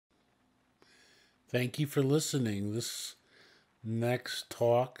Thank you for listening. This next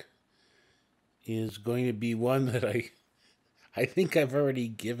talk is going to be one that I think I've already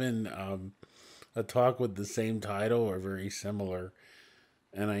given a talk with the same title or very similar,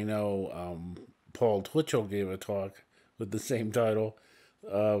 and I know Paul Twitchell gave a talk with the same title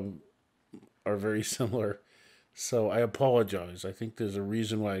um, or very similar. So I apologize. I think there's a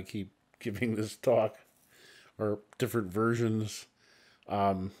reason why I keep giving this talk or different versions.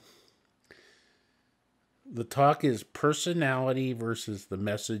 Um, the talk is personality versus the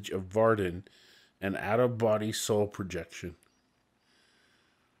message of VARDAN, an out of body soul projection.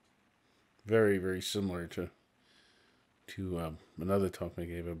 Very, very similar to another talk I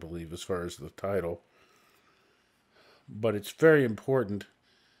gave, I believe, as far as the title. But it's very important.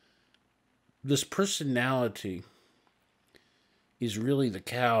 This personality is really the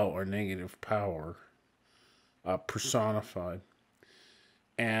cow or negative power personified.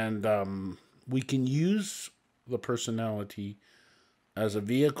 And we can use the personality as a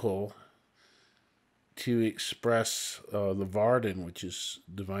vehicle to express the Vardan, which is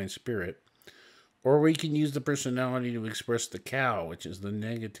divine spirit, or we can use the personality to express the cow, which is the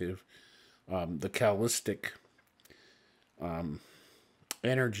negative, the Kabbalistic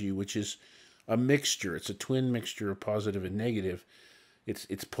energy, which is a mixture. It's a twin mixture of positive and negative. It's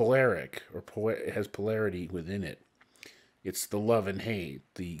polaric, or it has polarity within it. It's the love and hate,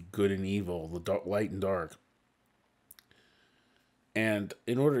 the good and evil, the light and dark. And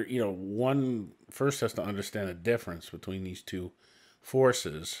in order, one first has to understand the difference between these two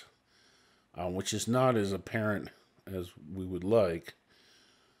forces, which is not as apparent as we would like.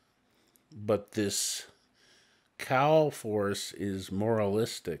 But this cow force is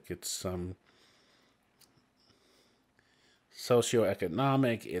moralistic. It's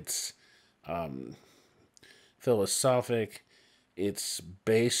socioeconomic. It's philosophic. It's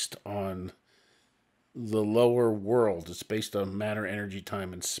based on the lower world. It's based on matter, energy,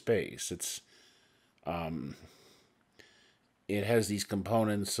 time, and space. It has these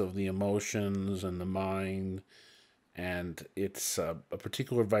components of the emotions and the mind, and it's a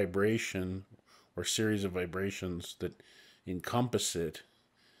particular vibration or series of vibrations that encompass it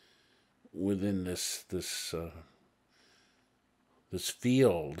within this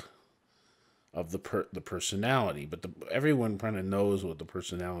field of the personality. But everyone kind of knows what the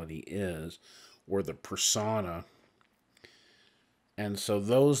personality is, or the persona. And so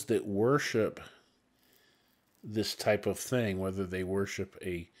those that worship this type of thing, whether they worship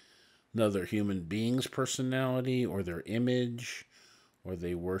another human being's personality or their image, or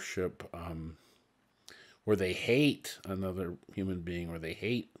they worship, or they hate another human being, or they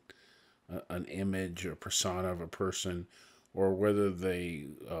hate an image or persona of a person, or whether they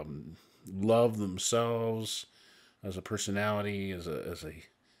love themselves as a personality, as a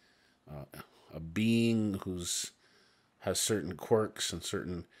being who's has certain quirks and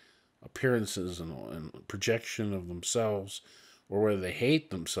certain appearances and projection of themselves, or whether they hate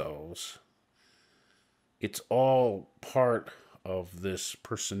themselves. It's all part of this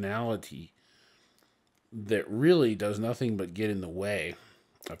personality that really does nothing but get in the way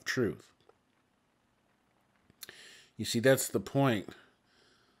of truth. You see, that's the point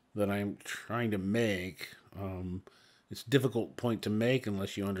that I'm trying to make. It's a difficult point to make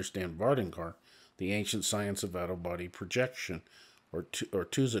unless you understand Vardankar, the ancient science of out-of-body projection, or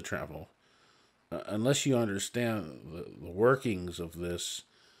Tusa travel. Unless you understand the workings of this,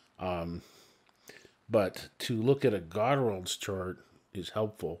 but to look at a God world's chart is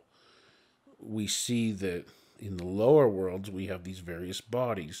helpful. We see that in the lower worlds we have these various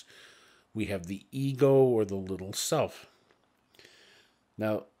bodies. We have the ego or the little self.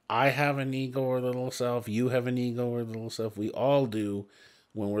 Now, I have an ego or little self. You have an ego or little self. We all do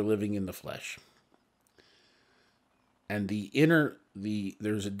when we're living in the flesh. And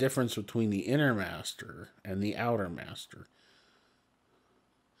there's a difference between the inner master and the outer master.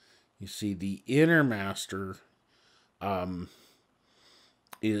 You see, the inner master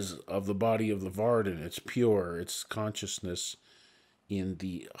is of the body of the Vardan. It's pure. It's consciousness in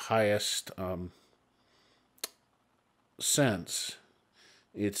the highest sense.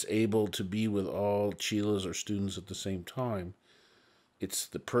 It's able to be with all chelas or students at the same time. It's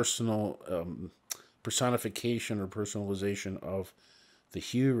the personal personification or personalization of the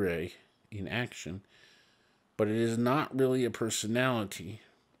Hure in action. But it is not really a personality.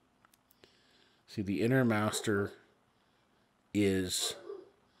 See, the inner master is...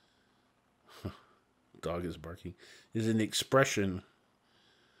 dog is barking. Is an expression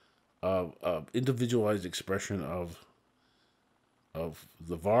of individualized expression of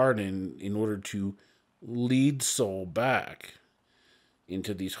the Vardan in order to lead soul back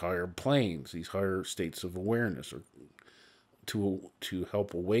into these higher planes, these higher states of awareness, or to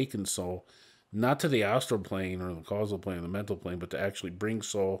help awaken soul, not to the astral plane or the causal plane or the mental plane, but to actually bring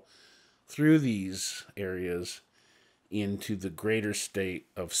soul through these areas into the greater state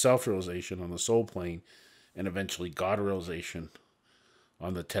of self-realization on the soul plane, and eventually God realization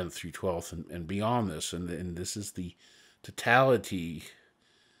on the 10th through 12th, and beyond this. And this is the totality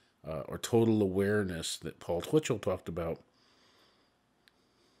or total awareness that Paul Twitchell talked about.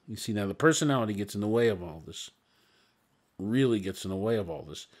 You see, now the personality gets in the way of all this, really gets in the way of all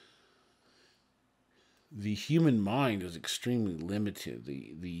this. The human mind is extremely limited.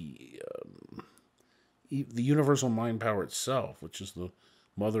 The universal mind power itself, which is the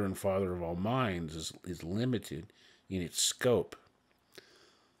mother and father of all minds, is limited in its scope.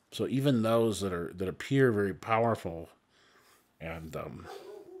 So even those that appear very powerful and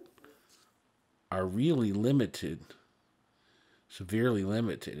are really limited, severely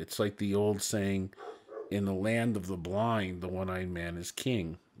limited. It's like the old saying, in the land of the blind, the one-eyed man is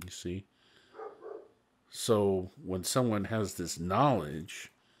king, you see. So when someone has this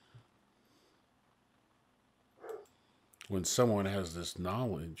knowledge,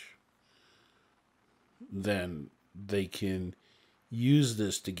 then they can use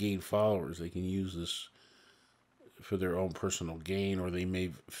this to gain followers. They can use this for their own personal gain, or they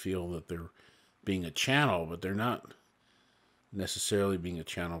may feel that they're being a channel, but they're not necessarily being a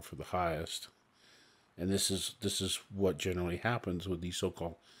channel for the highest. And this is what generally happens with these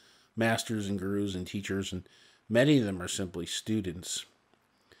so-called masters and gurus and teachers, and many of them are simply students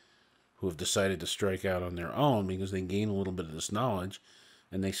who have decided to strike out on their own because they gain a little bit of this knowledge,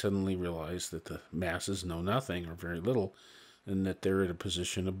 and they suddenly realize that the masses know nothing or very little, and that they're at a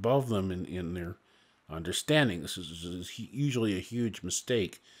position above them in their understanding. This is usually a huge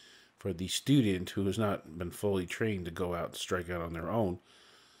mistake for the student who has not been fully trained to go out and strike out on their own,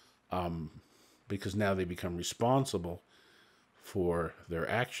 because now they become responsible for their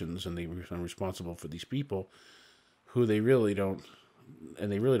actions, and they become responsible for these people who they really don't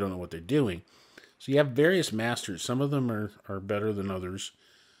know what they're doing. So you have various masters. Some of them are better than others.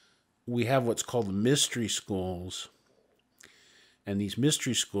 We have what's called the mystery schools, and these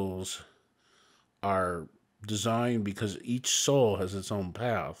mystery schools are designed because each soul has its own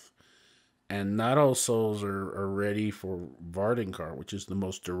path, and not all souls are ready for VARDAN, which is the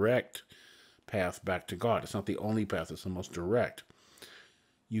most direct path back to God. It's not the only path, it's the most direct.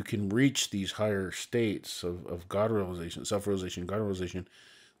 You can reach these higher states of God realization, self-realization, God realization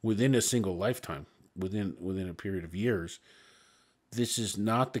within a single lifetime, within a period of years. This is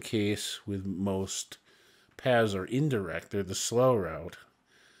not the case with most paths are indirect. They're the slow route.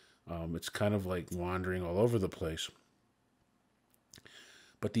 It's kind of like wandering all over the place.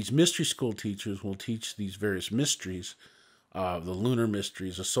 But these mystery school teachers will teach these various mysteries, the lunar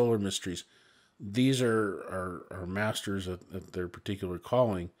mysteries, the solar mysteries. These are masters at their particular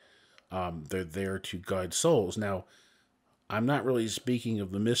calling. They're there to guide souls. Now, I'm not really speaking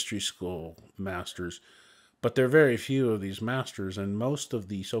of the mystery school masters, but there are very few of these masters, and most of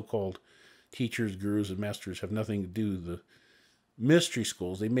the so-called teachers, gurus, and masters have nothing to do with the mystery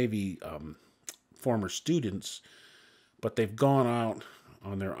schools. They may be former students, but they've gone out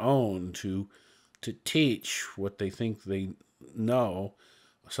on their own to teach what they think they know.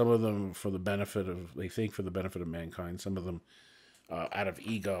 Some of them for the benefit of mankind. Some of them out of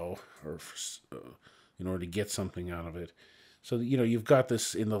ego, or in order to get something out of it. So, you've got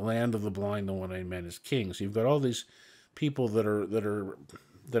this in the land of the blind, the one-eyed man is king. So you've got all these people that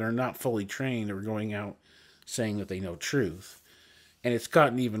are not fully trained, or going out saying that they know truth. And it's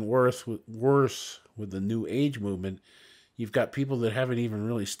gotten even worse with the New Age movement. You've got people that haven't even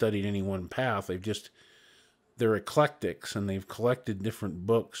really studied any one path. They're eclectics, and they've collected different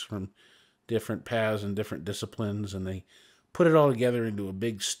books from different paths and different disciplines, and they put it all together into a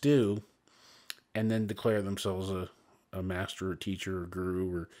big stew, and then declare themselves a master or teacher or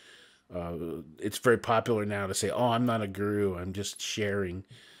guru. Or it's very popular now to say, "Oh, I'm not a guru. I'm just sharing,"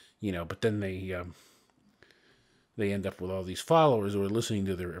 But then they end up with all these followers who are listening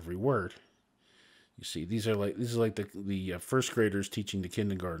to their every word. You see, this is like the first graders teaching the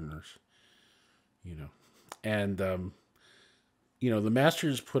kindergartners, and the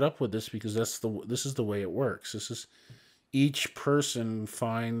masters put up with this because this is the way it works. Each person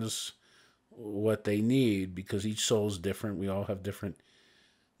finds what they need, because each soul is different. We all have different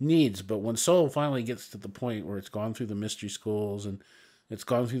needs. But when soul finally gets to the point where it's gone through the mystery schools, and it's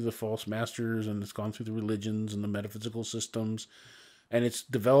gone through the false masters, and it's gone through the religions and the metaphysical systems, and it's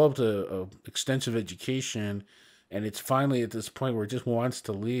developed a extensive education, and it's finally at this point where it just wants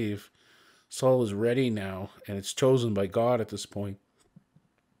to leave, soul is ready now, and it's chosen by God at this point.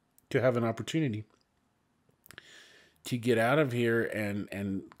 to have an opportunity to get out of here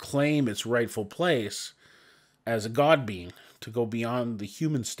and claim its rightful place as a God being, to go beyond the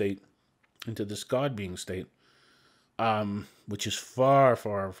human state into this God being state, which is far,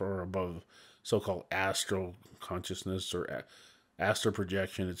 far, far above so-called astral consciousness or astral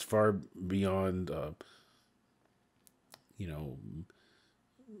projection. It's far beyond, you know,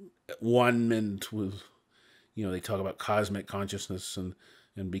 one-ment with, they talk about cosmic consciousness and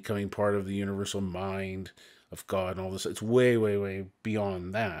becoming part of the universal mind of God and all this. It's way, way, way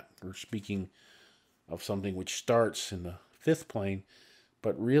beyond that. We're speaking of something which starts in the fifth plane,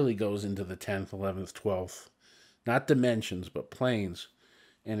 but really goes into the 10th, 11th, 12th. Not dimensions, but planes.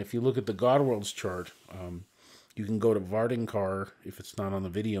 And if you look at the God Worlds chart, you can go to VARDAN, if it's not on the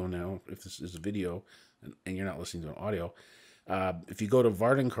video now, if this is a video and you're not listening to an audio. If you go to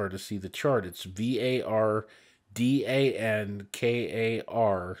VARDAN to see the chart, it's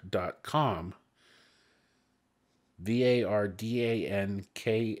VARDANKAR.com.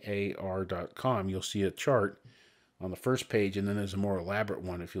 VARDANKAR.com. You'll see a chart on the first page, and then there's a more elaborate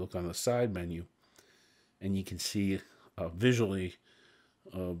one if you look on the side menu. And you can see visually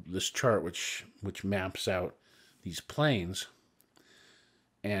this chart which maps out these planes.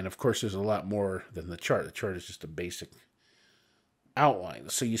 And of course there's a lot more than the chart. The chart is just a basic outline.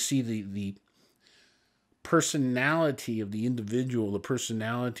 So you see the personality of the individual, the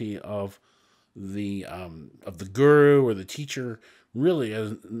personality of the guru or the teacher really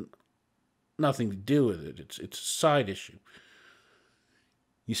has nothing to do with it. It's a side issue.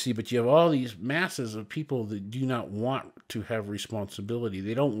 You see, but you have all these masses of people that do not want to have responsibility.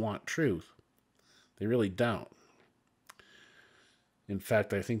 They don't want truth. They really don't. In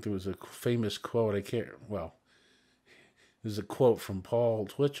fact, I think there was a famous quote. There's a quote from Paul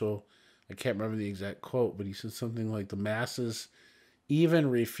Twitchell. I can't remember the exact quote, but he said something like, the masses even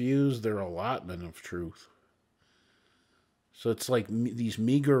refuse their allotment of truth. So it's like these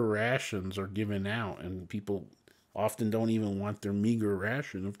meager rations are given out, and people often don't even want their meager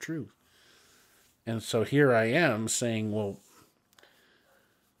ration of truth. And so here I am saying, well,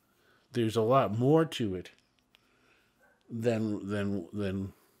 there's a lot more to it than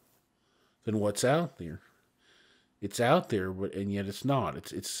what's out there. It's out there, and yet it's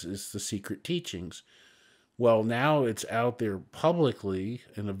not. It's the secret teachings. Well, now it's out there publicly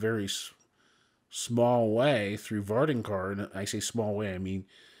in a very small way through VARDAN. And I say small way, I mean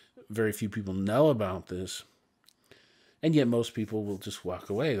very few people know about this. And yet most people will just walk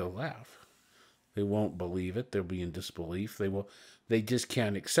away. They'll laugh. They won't believe it. They'll be in disbelief. They just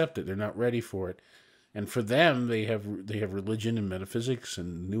can't accept it. They're not ready for it. And for them, they have religion and metaphysics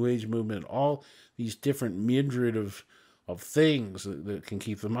and New Age movement, all these different myriad of things that can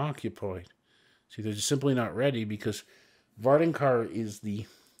keep them occupied. See, they're just simply not ready, because VARDAN is the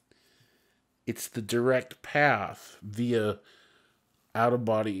direct path via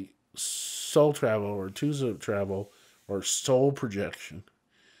out-of-body soul travel or Tusa travel or soul projection,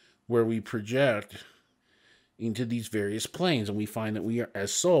 where we project into these various planes, and we find that we are,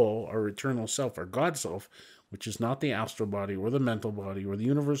 as soul, our eternal self, our God self, which is not the astral body or the mental body or the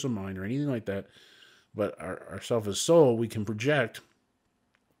universal mind or anything like that, but our self as soul, we can project,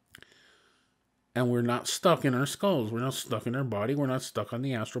 and we're not stuck in our skulls. We're not stuck in our body. We're not stuck on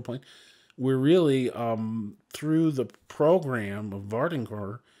the astral plane. We're really, through the program of VARDAN,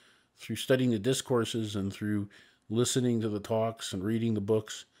 through studying the discourses and through listening to the talks and reading the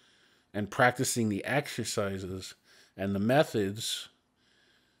books and practicing the exercises and the methods,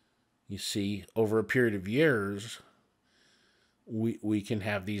 you see, over a period of years, we can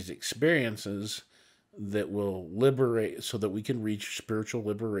have these experiences that will liberate, so that we can reach spiritual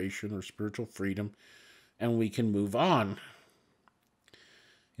liberation or spiritual freedom, and we can move on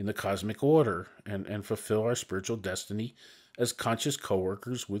in the cosmic order and fulfill our spiritual destiny as conscious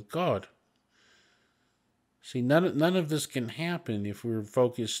co-workers with God. See, none of this can happen if we're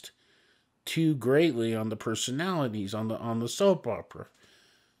focused too greatly on the personalities, on the soap opera.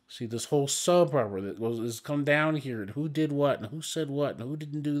 See, this whole soap opera that has come down here, and who did what, and who said what, and who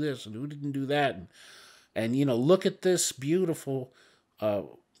didn't do this, and who didn't do that, and look at this beautiful,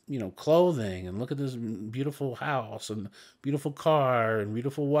 clothing, and look at this beautiful house, and beautiful car, and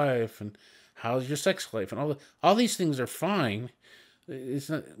beautiful wife, and how's your sex life, and all these things are fine. It's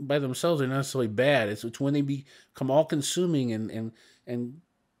not by themselves; they're not necessarily bad. It's when they become all-consuming, and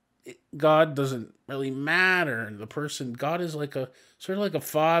God doesn't really matter. The person, God is like sort of like a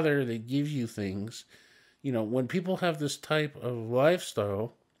father that gives you things. When people have this type of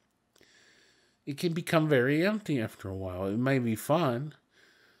lifestyle, it can become very empty after a while. It may be fun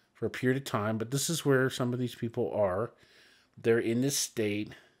for a period of time, but this is where some of these people are. They're in this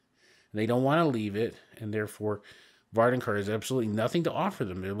state, They don't want to leave it, and therefore, VARDAN card has absolutely nothing to offer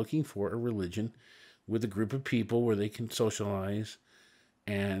them. They're looking for a religion with a group of people where they can socialize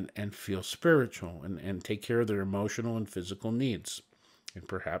and feel spiritual and take care of their emotional and physical needs, and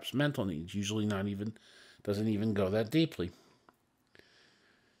perhaps mental needs. Usually, not even doesn't even go that deeply.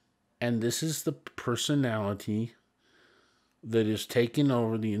 And this is the personality that is taking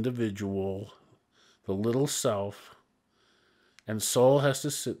over the individual, the little self, and soul has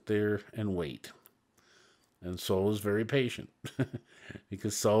to sit there and wait. And soul is very patient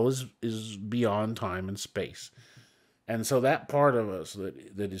because soul is beyond time and space. And so that part of us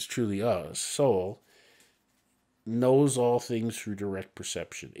that is truly us, soul, knows all things through direct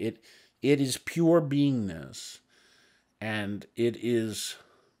perception. It is pure beingness, and it is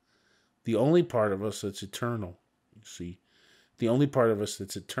the only part of us that's eternal. You see, the only part of us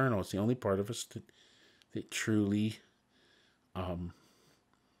that's eternal. It's the only part of us that truly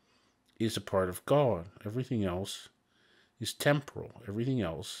is a part of God. Everything else is temporal. Everything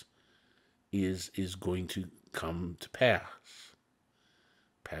else is going to come to pass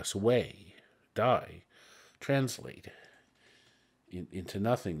away, die, translate into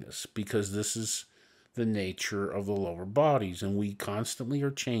nothingness, because this is the nature of the lower bodies, and we constantly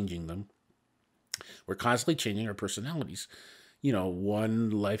are changing them. We're constantly changing our personalities. You know, one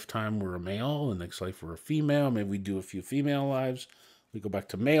lifetime we're a male, the next life we're a female. Maybe we do a few female lives. We go back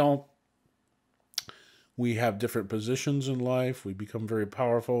to male. We have different positions in life. We become very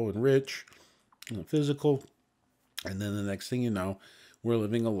powerful and rich and physical. And then the next thing you know, we're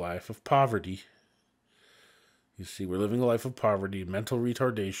living a life of poverty. You see, we're living a life of poverty, mental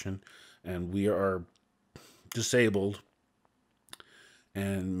retardation, and we are disabled.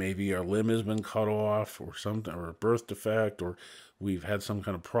 And maybe our limb has been cut off, or something, or a birth defect, or we've had some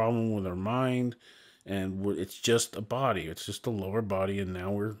kind of problem with our mind, and it's just a body. It's just a lower body, and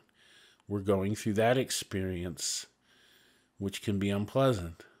now we're going through that experience, which can be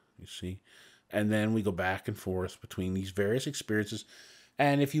unpleasant. You see, and then we go back and forth between these various experiences.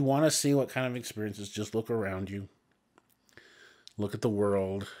 And if you want to see what kind of experiences, just look around you, look at the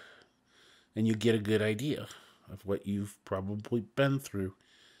world, and you get a good idea of what you've probably been through.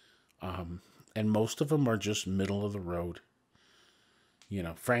 And most of them are just middle of the road. You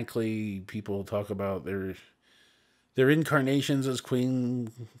know, frankly, people talk about their incarnations as Queen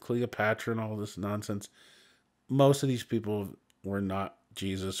Cleopatra and all this nonsense. Most of these people were not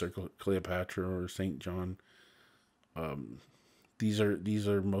Jesus or Cleopatra or Saint John. These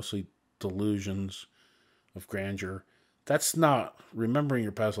are mostly delusions of grandeur. That's not, remembering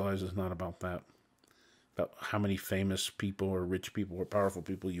your past lives is not about that. About how many famous people or rich people or powerful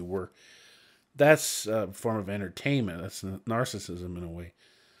people you were. That's a form of entertainment. That's narcissism in a way.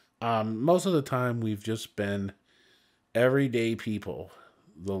 Most of the time, we've just been everyday people.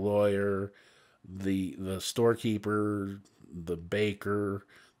 The lawyer, the storekeeper, the baker,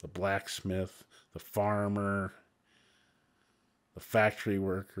 the blacksmith, the farmer, the factory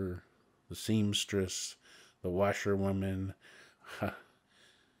worker, the seamstress, the washerwoman,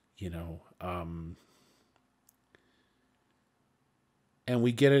 you know, and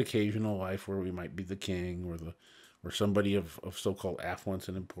we get an occasional life where we might be the king or somebody of so-called affluence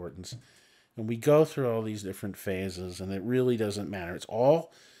and importance. And we go through all these different phases, and it really doesn't matter. It's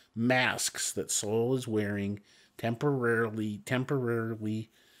all masks that soul is wearing temporarily,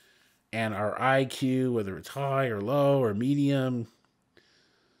 and our IQ, whether it's high or low or medium,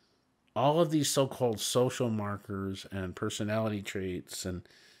 all of these so-called social markers and personality traits and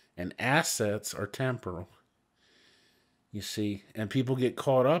assets are temporal. You see, and people get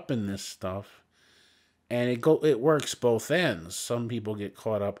caught up in this stuff, and it works both ends. Some people get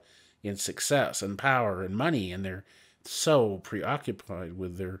caught up in success and power and money, and they're so preoccupied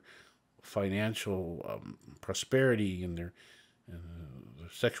with their financial prosperity and their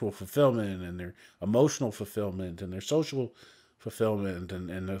sexual fulfillment and their emotional fulfillment and their social fulfillment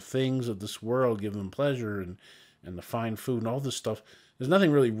and the things of this world give them pleasure and the fine food and all this stuff. There's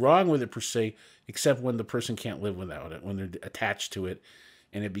nothing really wrong with it per se, except when the person can't live without it, when they're attached to it,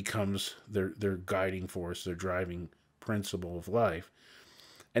 and it becomes their guiding force, their driving principle of life.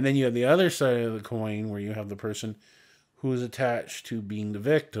 And then you have the other side of the coin where you have the person who is attached to being the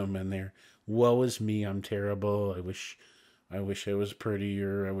victim, and they're, woe is me, I'm terrible, I wish I was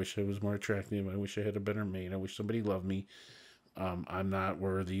prettier, I wish I was more attractive, I wish I had a better mate, I wish somebody loved me, I'm not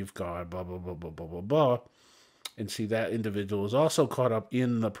worthy of God, blah, blah, blah, blah, blah, blah, blah. And see, that individual is also caught up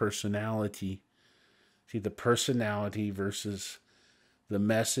in the personality. See, the personality versus the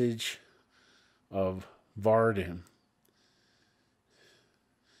message of VARDAN,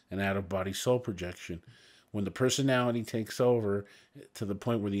 an out-of-body soul projection. When the personality takes over to the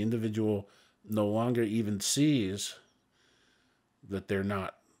point where the individual no longer even sees that they're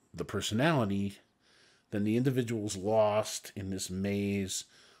not the personality, then the individual's lost in this maze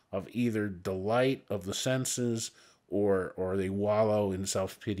of either delight of the senses, or they wallow in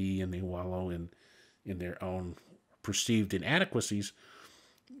self-pity, and they wallow in their own perceived inadequacies.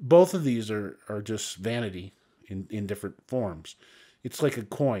 Both of these are just vanity in different forms. It's like a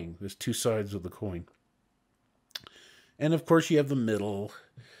coin. There's two sides of the coin. And of course you have the middle,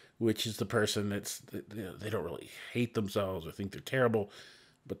 which is the person they don't really hate themselves or think they're terrible,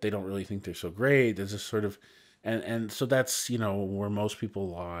 but they don't really think they're so great. There's this sort of, and so that's, where most people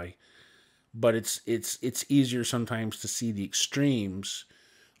lie. But it's easier sometimes to see the extremes,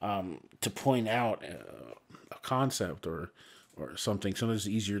 to point out a concept or something. Sometimes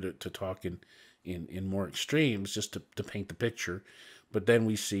it's easier to talk in more extremes, just to paint the picture. But then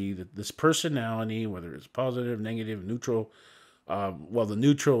we see that this personality, whether it's positive, negative, neutral, well, the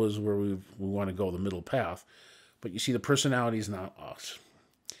neutral is where we want to go, the middle path. But you see, the personality is not us.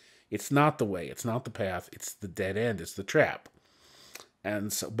 It's not the way. It's not the path. It's the dead end. It's the trap.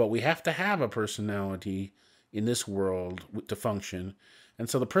 And so, but we have to have a personality in this world to function. And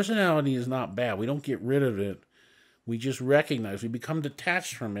so the personality is not bad. We don't get rid of it. We just recognize, we become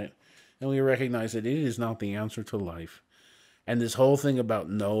detached from it, and we recognize that it is not the answer to life. And this whole thing about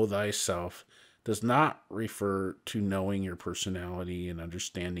know thyself does not refer to knowing your personality and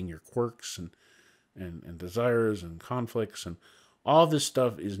understanding your quirks and desires and conflicts. And all this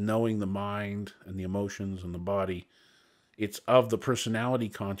stuff is knowing the mind and the emotions and the body. It's of the personality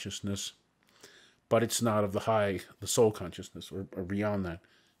consciousness, but it's not of the soul consciousness, or beyond that,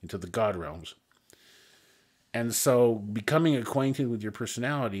 into the God realms. And so becoming acquainted with your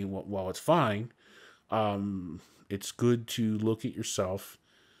personality, while it's fine, it's good to look at yourself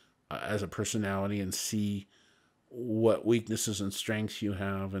as a personality and see what weaknesses and strengths you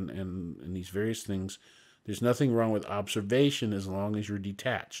have, and these various things. There's nothing wrong with observation as long as you're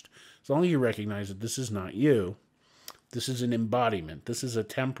detached. As long as you recognize that this is not you. This is an embodiment. This is a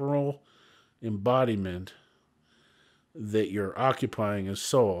temporal embodiment that you're occupying as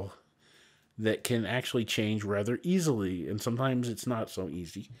soul, that can actually change rather easily, and sometimes it's not so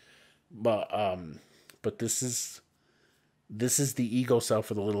easy. But this is the ego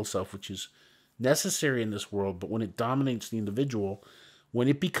self, or the little self, which is necessary in this world. But when it dominates the individual, when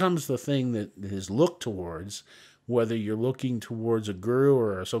it becomes the thing that is looked towards, whether you're looking towards a guru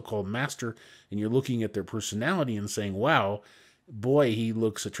or a so-called master, and you're looking at their personality and saying, wow, boy, he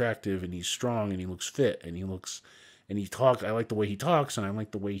looks attractive, and he's strong, and he looks fit, and he talks, I like the way he talks, and I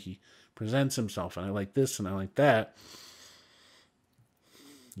like the way he presents himself, and I like this, and I like that.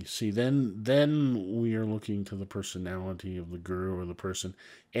 You see, then we are looking to the personality of the guru or the person,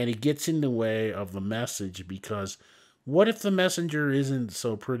 and it gets in the way of the message, because what if the messenger isn't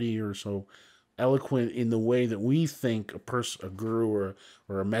so pretty or so eloquent in the way that we think a guru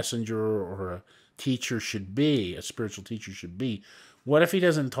or a messenger or a teacher should be, a spiritual teacher should be? What if he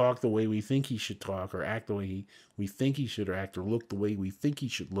doesn't talk the way we think he should talk, or act the way we think he should act, or look the way we think he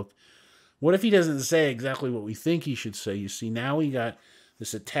should look? What if he doesn't say exactly what we think he should say? You see, now we got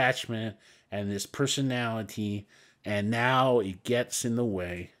this attachment and this personality, and now it gets in the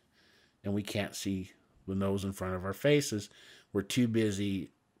way, and we can't see the nose in front of our faces. We're too busy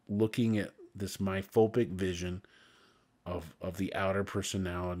looking at this myophic vision of the outer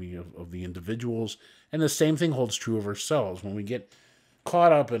personality of the individuals. And the same thing holds true of ourselves. When we get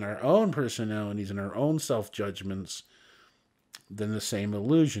caught up in our own personalities and our own self-judgments, then the same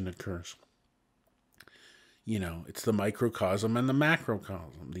illusion occurs. It's the microcosm and the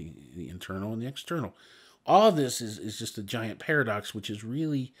macrocosm, the internal and the external. All of this is just a giant paradox, which is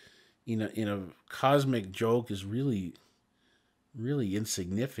really, in a cosmic joke, is really, really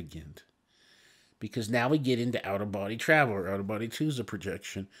insignificant. Because now we get into out-of-body travel, or out-of-body two is a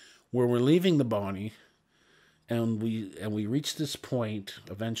projection, where we're leaving the body, and we reach this point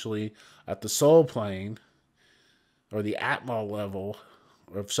eventually at the soul plane, or the Atma level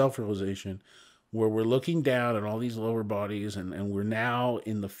of self-realization, where we're looking down at all these lower bodies, and we're now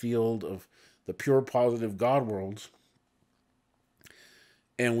in the field of the pure positive God worlds,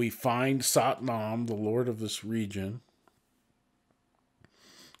 and we find Satnam, the Lord of this region,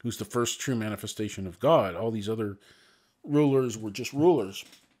 who's the first true manifestation of God. All these other rulers were just rulers,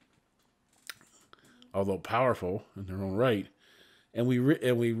 although powerful in their own right. And we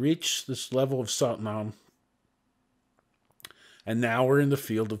reach this level of Satnam, and now we're in the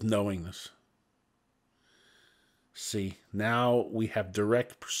field of knowingness. See, now we have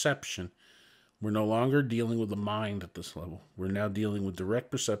direct perception. We're no longer dealing with the mind at this level. We're now dealing with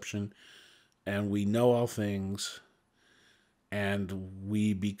direct perception and we know all things, and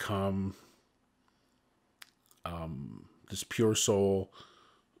we become this pure soul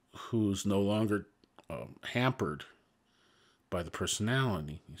who's no longer hampered by the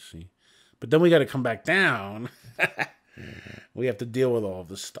personality, you see. But then we got to come back down. We have to deal with all of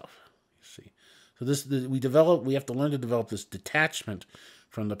this stuff, you see. So we have to learn to develop this detachment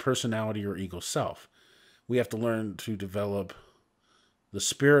from the personality or ego self. We have to learn to develop the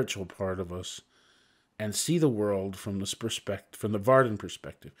spiritual part of us and see the world from this perspective, from the VARDAN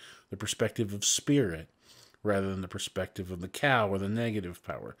perspective, the perspective of spirit, rather than the perspective of the cow or the negative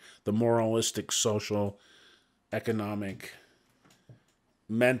power, the moralistic, social, economic,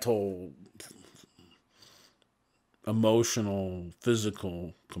 mental, emotional,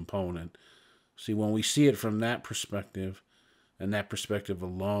 physical component. See, when we see it from that perspective, and that perspective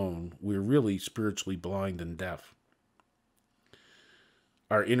alone, we're really spiritually blind and deaf.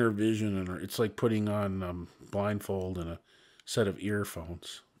 Our inner vision, and it's like putting on blindfold and a set of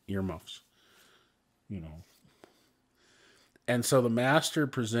earmuffs, you know. And so the master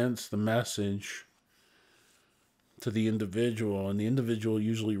presents the message to the individual, and the individual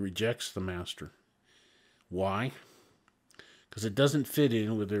usually rejects the master. Why? Because it doesn't fit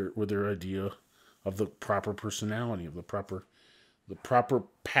in with their idea of the proper personality, of the proper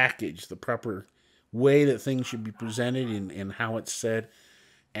package, the proper way that things should be presented and how it's said.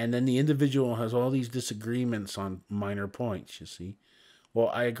 And then the individual has all these disagreements on minor points, you see. Well,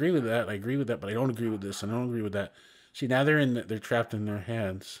 I agree with that, but I don't agree with this, and I don't agree with that. See, now they're trapped in their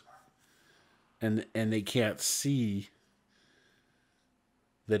heads, and they can't see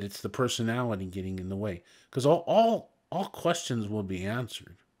that it's the personality getting in the way. Because all questions will be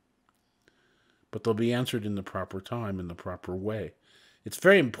answered, but they'll be answered in the proper time, in the proper way. It's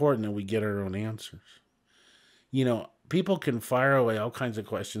very important that we get our own answers. You know, people can fire away all kinds of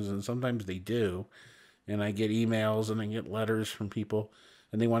questions, and sometimes they do. And I get emails and I get letters from people,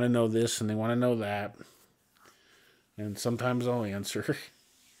 and they want to know this and they want to know that. And sometimes I'll answer,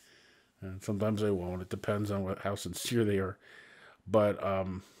 and sometimes I won't. It depends on how sincere they are. But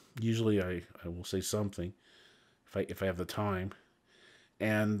usually I will say something if I have the time.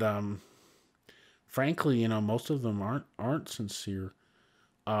 And frankly, you know, most of them aren't sincere.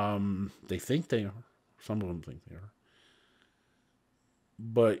 They think they are. Some of them think they are.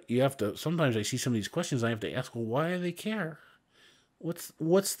 But you have to. Sometimes I see some of these questions. I have to ask, well, why do they care?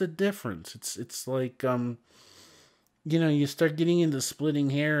 What's the difference? It's like you know, you start getting into splitting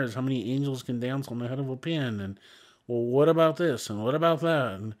hairs. How many angels can dance on the head of a pin? And well, what about this? And what about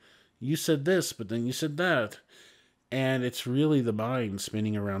that? And you said this, but then you said that. And it's really the mind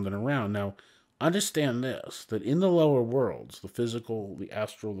spinning around and around. Now, understand this, that in the lower worlds, the physical, the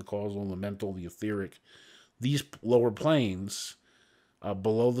astral, the causal, the mental, the etheric, these lower planes,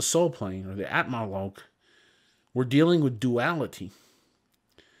 below the soul plane, or the Atmalok, we're dealing with duality.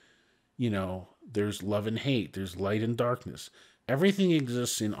 You know, there's love and hate, there's light and darkness. Everything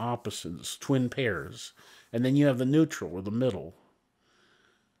exists in opposites, twin pairs. And then you have the neutral, or the middle.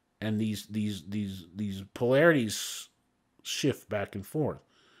 And these polarities shift back and forth.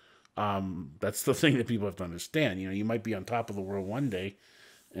 That's the thing that people have to understand. You know, you might be on top of the world one day,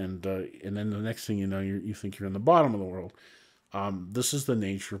 and then the next thing you know, you think you're in the bottom of the world. This is the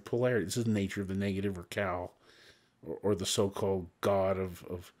nature of polarity. This is the nature of the negative or cow, or the so-called God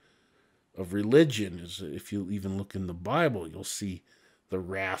of religion. Is, if you even look in the Bible, you'll see the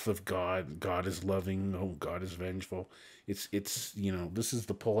wrath of God. God is loving. Oh, God is vengeful. It's you know, this is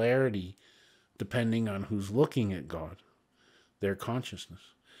the polarity, depending on who's looking at God, their consciousness.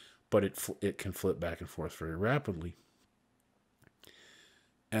 But it can flip back and forth very rapidly.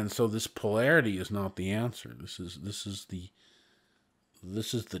 And so this polarity is not the answer. This is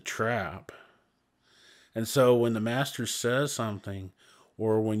the trap. And so when the master says something,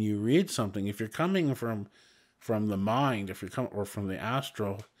 or when you read something, if you're coming from the mind, or from the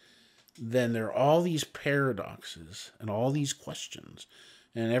astral, then there are all these paradoxes and all these questions.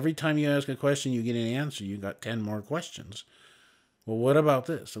 And every time you ask a question, you get an answer. You got 10 more questions. Well, what about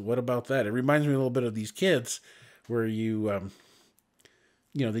this? And what about that? It reminds me a little bit of these kids where you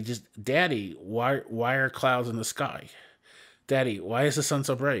know, they just, Daddy, why are clouds in the sky? Daddy, why is the sun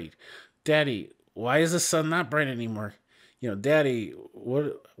so bright? Daddy, why is the sun not bright anymore? You know, Daddy,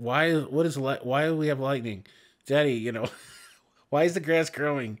 why do we have lightning? Daddy, you know, why is the grass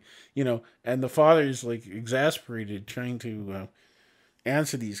growing? You know, and the father is like exasperated trying to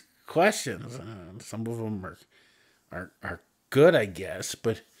answer these questions. Some of them are good, I guess,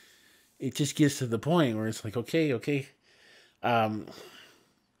 but it just gets to the point where it's like, okay,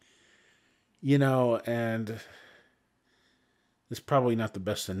 you know, and it's probably not the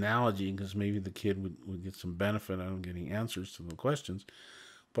best analogy because maybe the kid would get some benefit out of getting answers to the questions.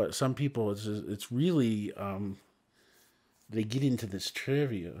 But some people, it's really, they get into this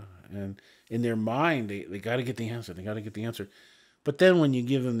trivia, and in their mind, they got to get the answer. They got to get the answer. But then when you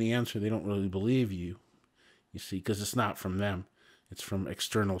give them the answer, they don't really believe you, you see, because it's not from them. It's from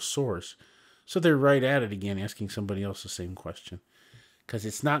external source. So they're right at it again, asking somebody else the same question. Because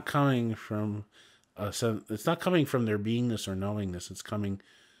it's not coming from it's not coming from their beingness or knowingness. It's coming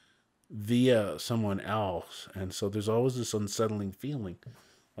via someone else. And so there's always this unsettling feeling.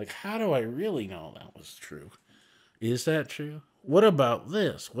 Like, how do I really know that was true? Is that true? What about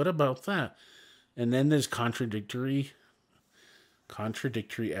this? What about that? And then there's contradictory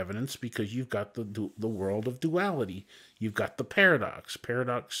evidence because you've got the world of duality. You've got the paradox.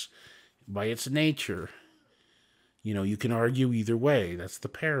 Paradox by its nature. You know, you can argue either way. That's the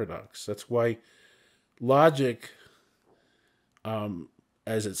paradox. That's why logic,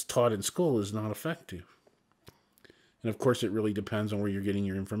 as it's taught in school, is not effective. And of course, it really depends on where you're getting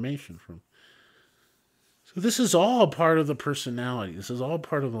your information from. So this is all part of the personality. This is all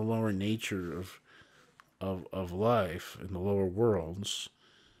part of the lower nature of life in the lower worlds.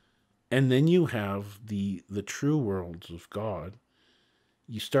 And then you have the true worlds of God.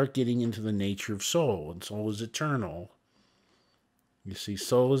 You start getting into the nature of soul, and soul is eternal. You see,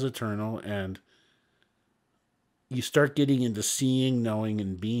 soul is eternal, and you start getting into seeing, knowing,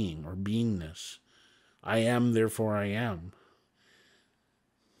 and being, or beingness. I am, therefore I am.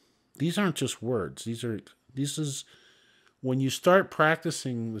 These aren't just words. This is when you start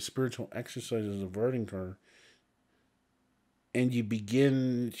practicing the spiritual exercises of VARDAN, and you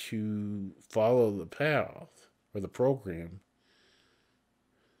begin to follow the path or the program.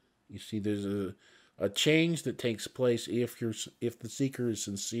 You see, there's a change that takes place if the seeker is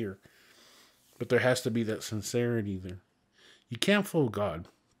sincere. But there has to be that sincerity there. You can't fool God.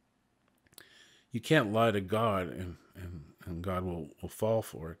 You can't lie to God and God will fall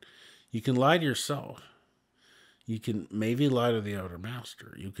for it. You can lie to yourself. You can maybe lie to the outer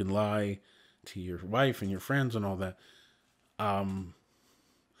master. You can lie to your wife and your friends and all that.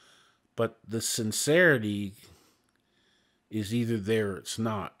 But the sincerity is either there or it's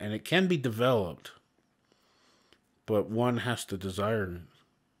not. And it can be developed, but one has to desire it.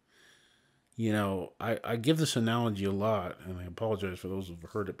 You know, I give this analogy a lot, and I apologize for those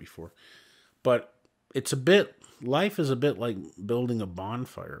who've heard it before. But life is a bit like building a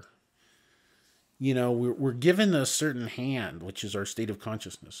bonfire. You know, we're given a certain hand, which is our state of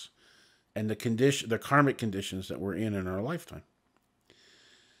consciousness, and the karmic conditions that we're in our lifetime.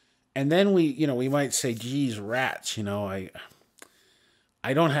 And then we might say, geez, rats, I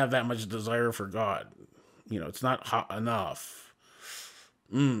don't have that much desire for God. It's not hot enough.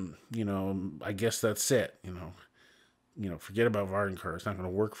 I guess that's it. Forget about VARDAN. It's not going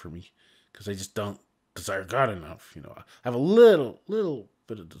to work for me because I just don't desire God enough. I have a little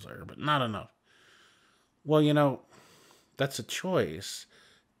bit of desire, but not enough. Well, that's a choice,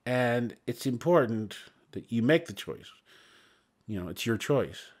 and it's important that you make the choice. It's your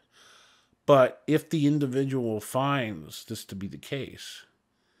choice. But if the individual finds this to be the case,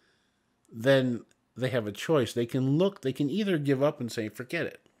 then they have a choice. They can either give up and say, forget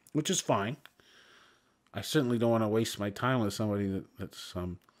it, which is fine. I certainly don't want to waste my time with somebody that's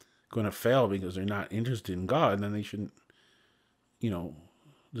going to fail because they're not interested in God. Then they shouldn't,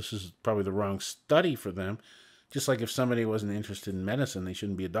 this is probably the wrong study for them. Just like if somebody wasn't interested in medicine, they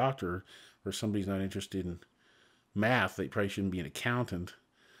shouldn't be a doctor, or somebody's not interested in math, they probably shouldn't be an accountant.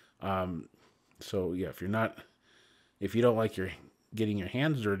 So yeah, if you don't like getting your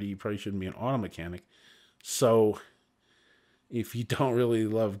hands dirty, you probably shouldn't be an auto mechanic. So if you don't really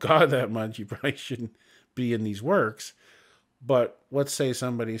love God that much, you probably shouldn't be in these works. But let's say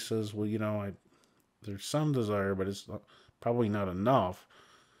somebody says, well, there's some desire, but it's probably not enough.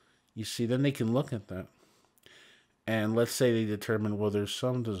 You see, then they can look at that. And let's say they determine, well, there's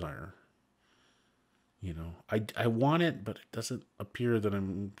some desire. I want it, but it doesn't appear that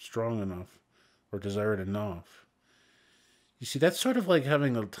I'm strong enough or desire it enough. You see, that's sort of like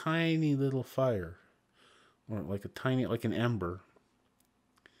having a tiny little fire, or like an ember.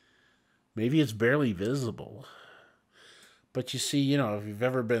 Maybe it's barely visible. But you see, if you've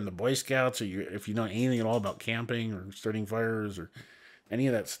ever been in the Boy Scouts, or if you know anything at all about camping or starting fires or any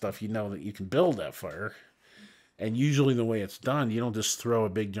of that stuff, you know that you can build that fire. And usually the way it's done, you don't just throw a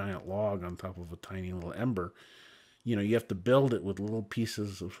big giant log on top of a tiny little ember. You have to build it with little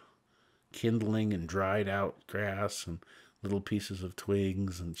pieces of kindling and dried out grass and little pieces of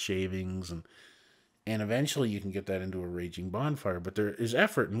twigs and shavings. And eventually you can get that into a raging bonfire. But there is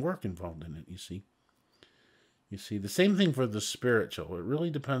effort and work involved in it, you see. You see, the same thing for the spiritual. It really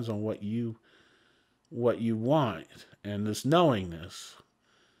depends on what you want and this knowingness.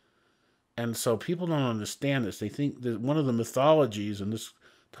 And so people don't understand this. They think that one of the mythologies, and this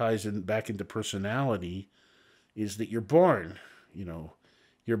ties in back into personality, is that you're born, you know,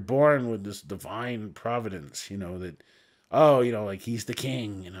 you're born with this divine providence, that, oh, like he's the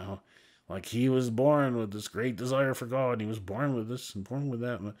king, like he was born with this great desire for God. And he was born with this and born with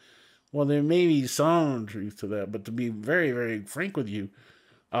that. Well, there may be some truth to that, but to be very, very frank with you,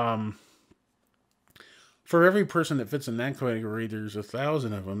 um, for every person that fits in that category, there's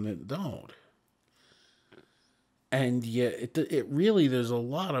 1,000 of them that don't. And yet, it really, there's a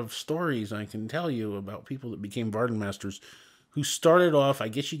lot of stories I can tell you about people that became VARDAN masters who started off, I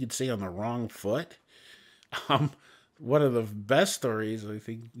guess you could say, on the wrong foot. Um, One of the best stories, I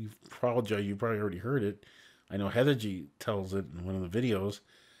think you've probably already heard it. I know Heather G tells it in one of the videos,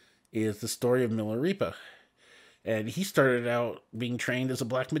 is the story of Milarepa. And he started out being trained as a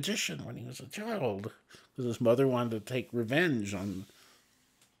black magician when he was a child, because his mother wanted to take revenge on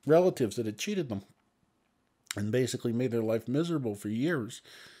relatives that had cheated them and basically made their life miserable for years.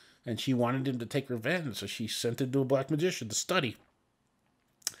 And she wanted him to take revenge, so she sent him to a black magician to study.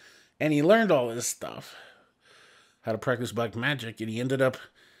 And he learned all this stuff, how to practice black magic, and he ended up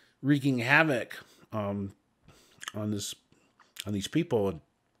wreaking havoc on these people and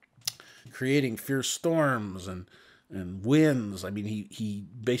creating fierce storms and winds. I mean, he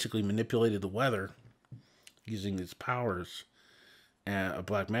basically manipulated the weather using his powers of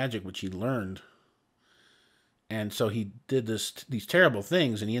black magic, which he learned. And so he did these terrible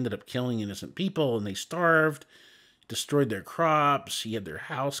things, and he ended up killing innocent people, and they starved, destroyed their crops. He had their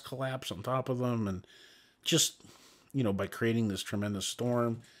house collapse on top of them, and just, by creating this tremendous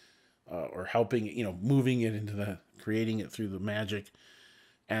storm, or helping, moving it into creating it through the magic.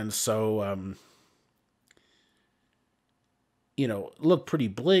 And so, it looked pretty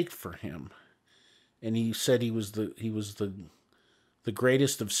bleak for him. And he said he was the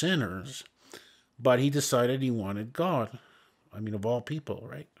greatest of sinners. But he decided he wanted God. I mean, of all people,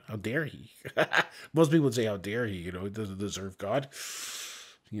 right? How dare he? Most people would say, how dare he? He doesn't deserve God.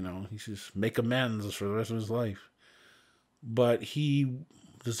 He should make amends for the rest of his life. But he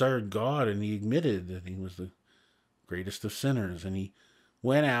desired God, and he admitted that he was the greatest of sinners. And he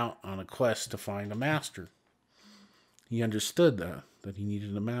went out on a quest to find a master. He understood that he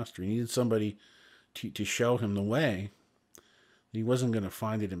needed a master. He needed somebody to show him the way. He wasn't going to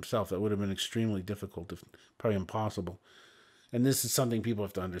find it himself. That would have been extremely difficult, probably impossible. And this is something people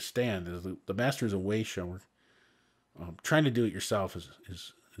have to understand: is the master is a way shower. Trying to do it yourself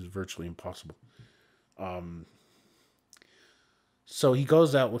is virtually impossible. So he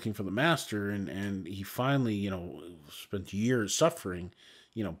goes out looking for the master, and he finally, spent years suffering,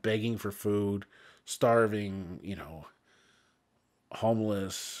 begging for food, starving,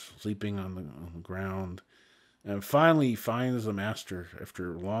 homeless, sleeping on the ground. And finally, he finds the master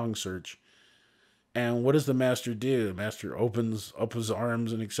after a long search. And what does the master do? The master opens up his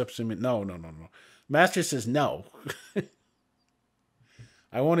arms and accepts him. No. Master says, no.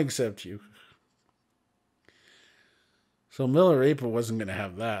 I won't accept you. So Milarepa wasn't going to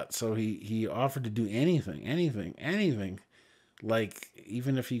have that. So he offered to do anything. Like,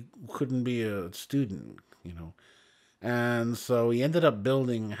 even if he couldn't be a student, And so he ended up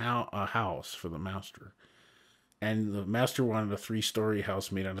building a house for the master. And the master wanted a 3-story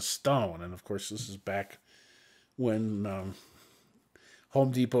house made out of stone. And of course, this is back when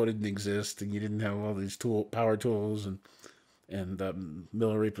Home Depot didn't exist, and you didn't have all these power tools, and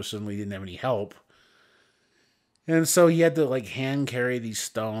Milarepa suddenly didn't have any help. And so he had to hand carry these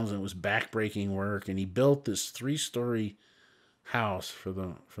stones, and it was backbreaking work. And he built this 3-story house for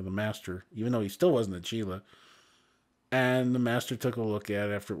the master, even though he still wasn't a Chila. And the master took a look at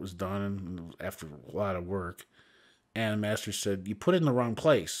it after it was done, and after a lot of work. And the master said, you put it in the wrong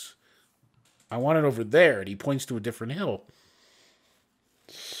place. I want it over there. And he points to a different hill.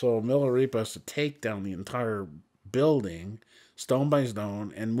 So Milarepa has to take down the entire building, stone by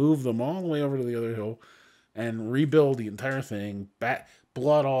stone, and move them all the way over to the other hill and rebuild the entire thing. Back,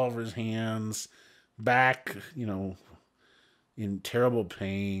 blood all over his hands, back, in terrible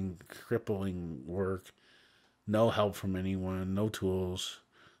pain, crippling work. No help from anyone, no tools.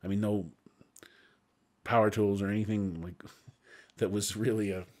 I mean, no power tools or anything that was really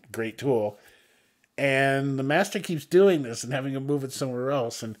a great tool. And the master keeps doing this and having to move it somewhere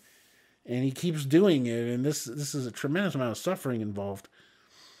else, and he keeps doing it, and this is a tremendous amount of suffering involved.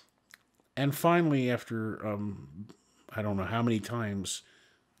 And finally, after I don't know how many times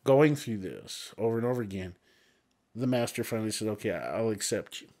going through this over and over again, the master finally said, okay, I'll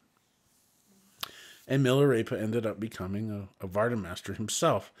accept you. And Milarepa ended up becoming a VARDAN master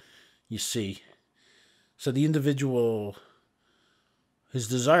himself, you see. So the individual, his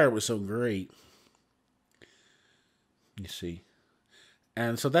desire was so great, you see.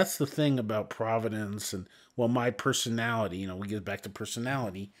 And so that's the thing about providence and, well, my personality, we get back to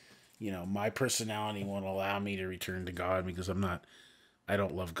personality. My personality won't allow me to return to God because I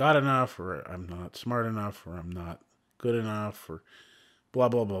don't love God enough, or I'm not smart enough, or I'm not good enough, or blah,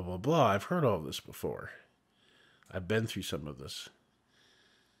 blah, blah, blah, blah. I've heard all this before. I've been through some of this.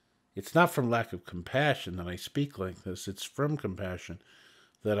 It's not from lack of compassion that I speak like this. It's from compassion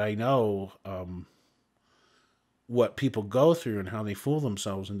that I know what people go through and how they fool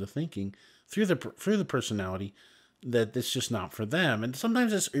themselves into thinking through the personality that it's just not for them. And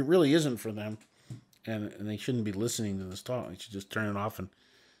sometimes it really isn't for them. And they shouldn't be listening to this talk. They should just turn it off and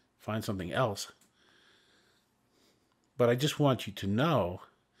find something else. But I just want you to know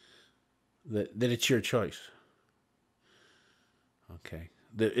that it's your choice. Okay.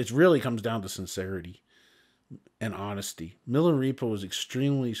 It really comes down to sincerity and honesty. Milarepa was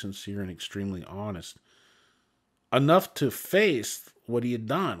extremely sincere and extremely honest. Enough to face what he had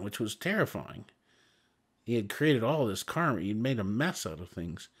done, which was terrifying. He had created all this karma. He had made a mess out of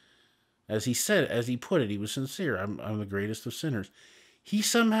things. As he said, as he put it, he was sincere. I'm the greatest of sinners. He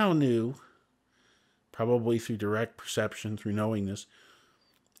somehow knew, probably through direct perception, through knowingness,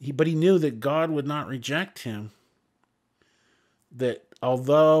 but he knew that God would not reject him. That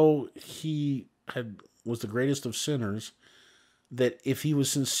although he was the greatest of sinners, that if he was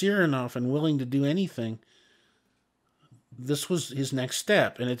sincere enough and willing to do anything, this was his next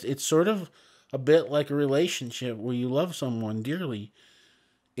step. And it's sort of a bit like a relationship where you love someone dearly.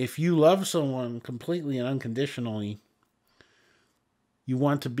 If you love someone completely and unconditionally, you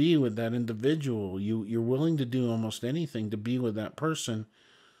want to be with that individual. You're willing to do almost anything to be with that person.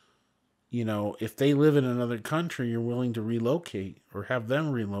 If they live in another country, you're willing to relocate or have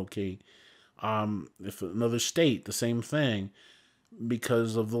them relocate. If another state, the same thing,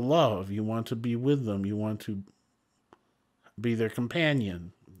 because of the love. You want to be with them. You want to be their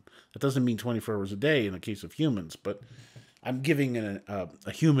companion. That doesn't mean 24 hours a day in the case of humans, but I'm giving a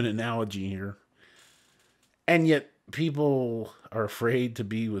human analogy here. And yet people are afraid to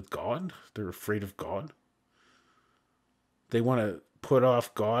be with God. They're afraid of God. They want to put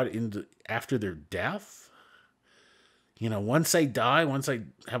off God after their death. Once I die, once I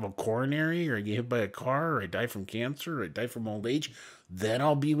have a coronary, or I get hit by a car, or I die from cancer, or I die from old age, then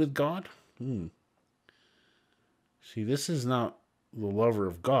I'll be with God. See, this is not the lover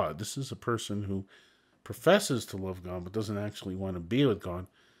of God. This is a person who professes to love God, but doesn't actually want to be with God.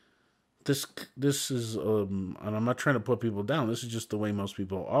 This is, and I'm not trying to put people down. This is just the way most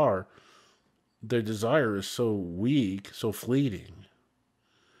people are. Their desire is so weak, so fleeting.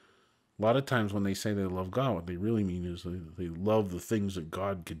 A lot of times when they say they love God, what they really mean is they love the things that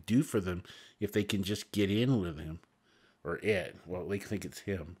God could do for them if they can just get in with him. Or it. Well, they think it's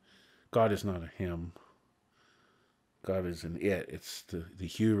him. God is not a him. God is an it. It's the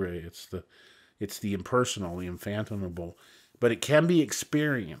hure. It's the impersonal, the unfathomable. But it can be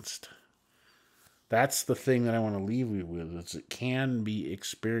experienced. That's the thing that I want to leave you with. Is it can be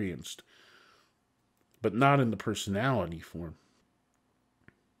experienced. But not in the personality form.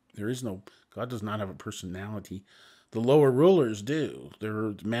 God does not have a personality. The lower rulers do. There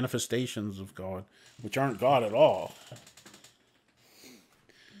are manifestations of God, which aren't God at all.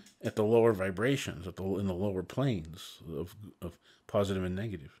 At the lower vibrations, in the lower planes of positive and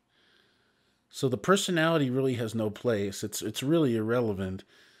negative. So the personality really has no place. It's really irrelevant.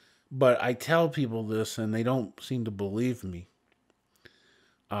 But I tell people this, and they don't seem to believe me.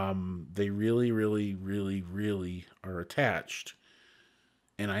 They really, really, really, really are attached.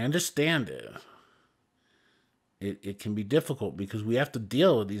 And I understand it. It can be difficult because we have to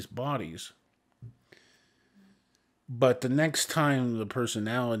deal with these bodies. But the next time the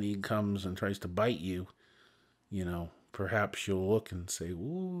personality comes and tries to bite you, perhaps you'll look and say,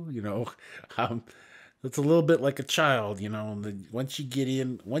 ooh, it's a little bit like a child, once you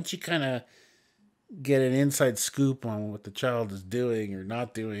kind of get an inside scoop on what the child is doing or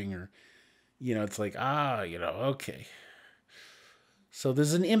not doing, or, it's like, okay. So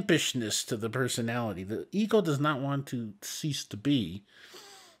there's an impishness to the personality. The ego does not want to cease to be.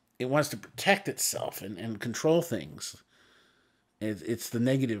 It wants to protect itself and control things. It's the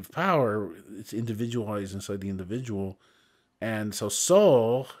negative power. It's individualized inside the individual. And so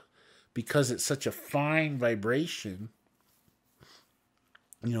soul, because it's such a fine vibration,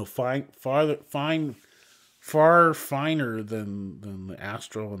 far finer than the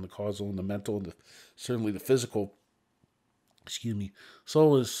astral and the causal and the mental and certainly the physical.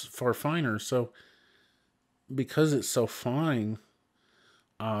 Soul is far finer. So because it's so fine,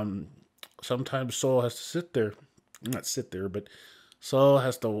 sometimes soul has to sit there, not sit there, but soul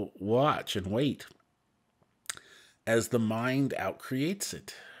has to watch and wait as the mind outcreates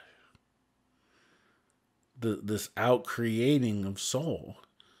it. This outcreating of soul.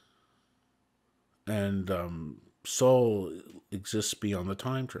 And soul exists beyond the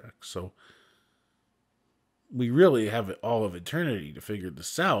time track. So we really have all of eternity to figure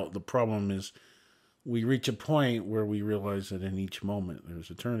this out. The problem is we reach a point where we realize that in each moment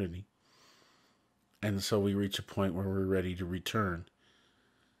there's eternity. And so we reach a point where we're ready to return.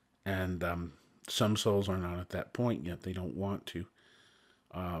 And some souls are not at that point yet. They don't want to,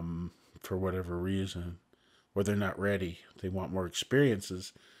 for whatever reason, or they're not ready. They want more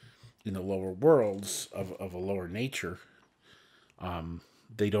experiences in the lower worlds of a lower nature.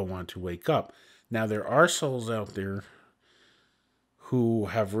 They don't want to wake up. Now, there are souls out there who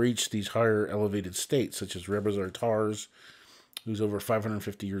have reached these higher elevated states, such as Rebazar Tars, who's over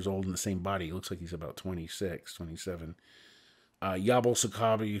 550 years old in the same body. He looks like he's about 26, 27. Yabal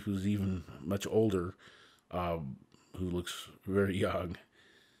Sakabi, who's even much older, who looks very young.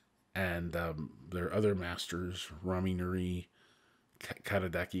 And there are other masters, Rami Nuri,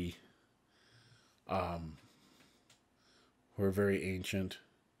 Kadadaki, who are very ancient.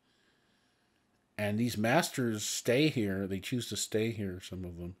 And these masters stay here. They choose to stay here, some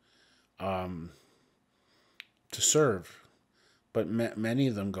of them, to serve. But many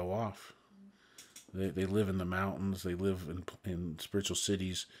of them go off. They live in the mountains. They live in spiritual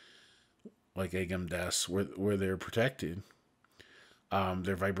cities like Agam Das, where they're protected.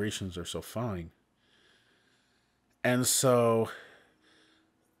 Their vibrations are so fine. And so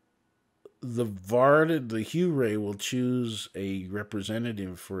the VARDAN, the Hue Ray, will choose a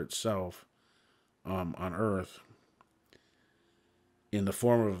representative for itself on Earth in the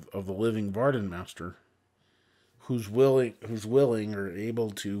form of the living VARDAN master, who's willing or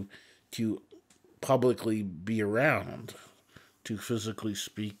able to publicly be around, to physically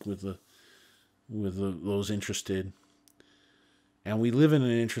speak with those interested. And we live in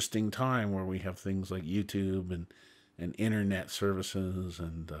an interesting time where we have things like YouTube and internet services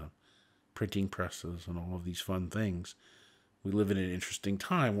and printing presses and all of these fun things. We live in an interesting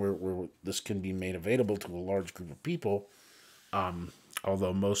time where this can be made available to a large group of people,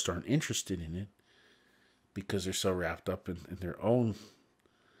 although most aren't interested in it because they're so wrapped up in their own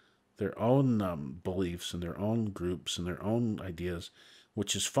beliefs and their own groups and their own ideas,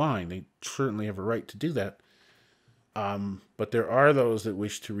 which is fine. They certainly have a right to do that. But there are those that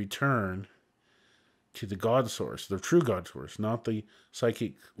wish to return to the God source, the true God source, not the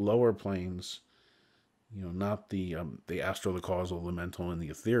psychic lower planes, not the astral, the causal, the mental, and the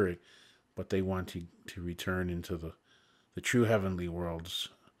etheric, but they want to return into the true heavenly worlds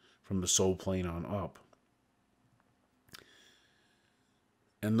from the soul plane on up.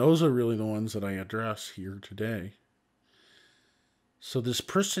 And those are really the ones that I address here today. So this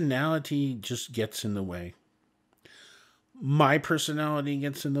personality just gets in the way. My personality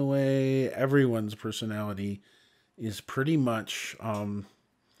gets in the way. Everyone's personality is pretty much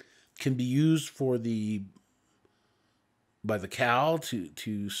can be used by the cow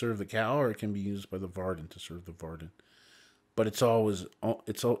to serve the cow, or it can be used by the VARDAN to serve the VARDAN. But it's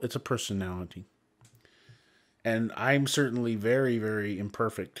a personality. And I'm certainly very, very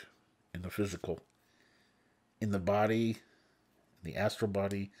imperfect in the physical, in the body, the astral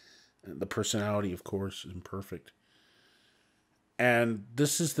body. The personality, of course, is imperfect. And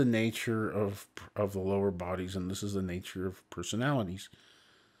this is the nature of the lower bodies, and this is the nature of personalities.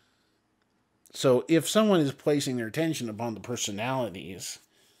 So if someone is placing their attention upon the personalities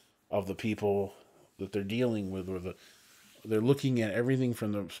of the people that they're dealing with, or they're looking at everything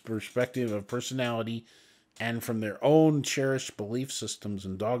from the perspective of personality and from their own cherished belief systems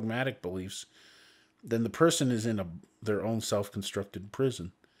and dogmatic beliefs, then the person is in their own self-constructed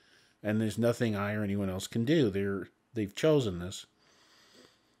prison. And there's nothing I or anyone else can do. They've chosen this.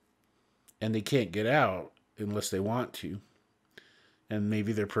 And they can't get out unless they want to. And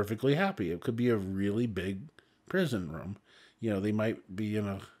maybe they're perfectly happy. It could be a really big prison room. They might be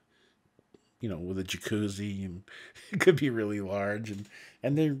in with a jacuzzi, and it could be really large,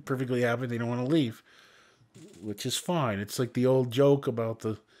 and they're perfectly happy. They don't want to leave, which is fine. It's like the old joke about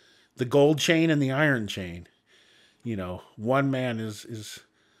the gold chain and the iron chain. One man is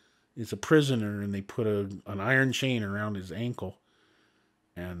a prisoner, and they put an iron chain around his ankle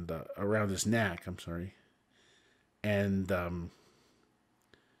and around his neck. I'm sorry, and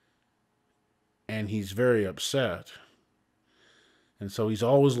he's very upset, and so he's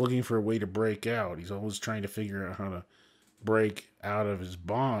always looking for a way to break out. He's always trying to figure out how to break out of his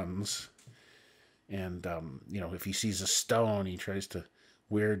bonds, And, if he sees a stone, he tries to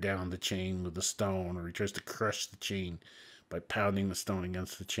wear down the chain with the stone, or he tries to crush the chain by pounding the stone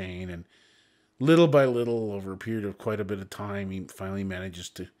against the chain. And little by little, over a period of quite a bit of time, he finally manages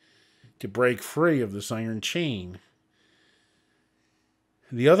to break free of this iron chain.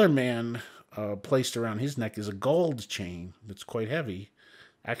 The other man placed around his neck is a gold chain that's quite heavy.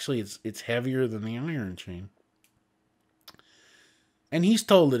 Actually, it's heavier than the iron chain. And he's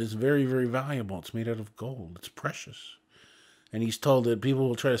told that it's very, very valuable. It's made out of gold. It's precious. And he's told that people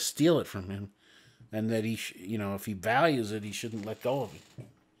will try to steal it from him, and that if he values it, he shouldn't let go of it.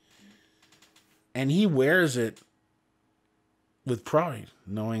 And he wears it with pride,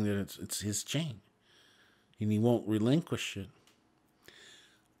 knowing that it's his chain, and he won't relinquish it.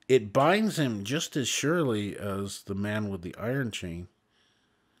 It binds him just as surely as the man with the iron chain,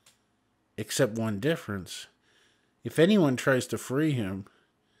 except one difference. If anyone tries to free him,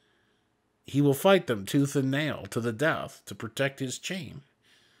 he will fight them tooth and nail to the death to protect his chain.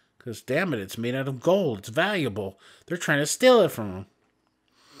 Because, damn it, it's made out of gold. It's valuable. They're trying to steal it from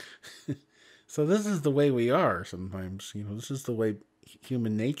him. So this is the way we are sometimes. This is the way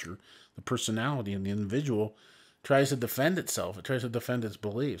human nature, the personality and the individual tries to defend itself. It tries to defend its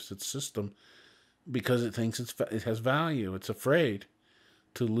beliefs, its system, because it thinks it has value. It's afraid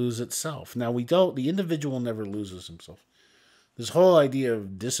to lose itself. Now, the individual never loses himself. This whole idea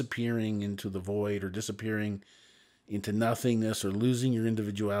of disappearing into the void or disappearing into nothingness or losing your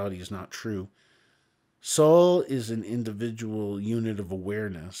individuality is not true. Soul is an individual unit of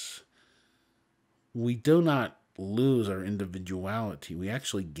awareness. We do not lose our individuality. We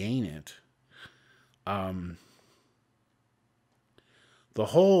actually gain it. The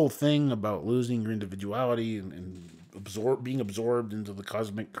whole thing about losing your individuality and being absorbed into the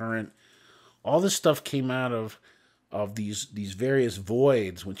cosmic current, all this stuff came out of these various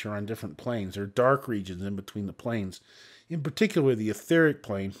voids, which are on different planes. There are dark regions in between the planes. In particular, the etheric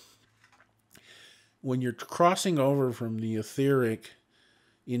plane. When you're crossing over from the etheric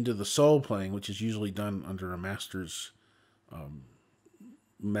into the soul plane, which is usually done under a master's,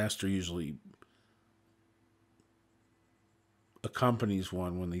 master usually accompanies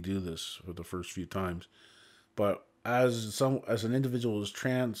one when they do this for the first few times. But as an individual is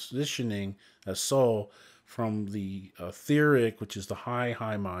transitioning as soul from the etheric, which is the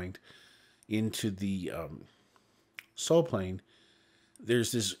high mind, into the soul plane,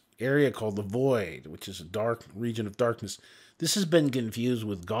 there's this area called the void, which is a dark region of darkness. This has been confused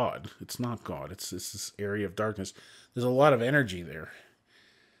with God. It's not God. It's this area of darkness. There's a lot of energy there,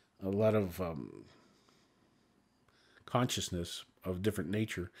 a lot of consciousness of different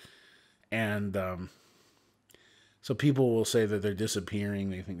nature. And so people will say that they're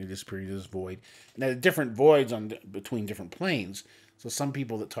disappearing. They think they're disappearing to this void. And there are different voids between different planes. So some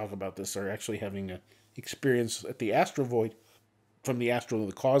people that talk about this are actually having an experience at the astral void, from the astral to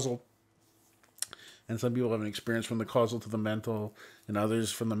the causal. And some people have an experience from the causal to the mental, and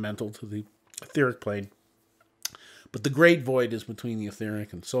others from the mental to the etheric plane. But the great void is between the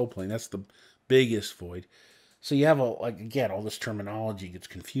etheric and soul plane. That's the biggest void. So you have, all this terminology gets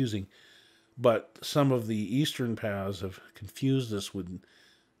confusing. But some of the Eastern paths have confused this with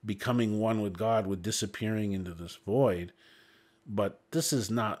becoming one with God, with disappearing into this void. But this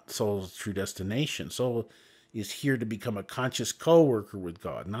is not soul's true destination. Soul is here to become a conscious co-worker with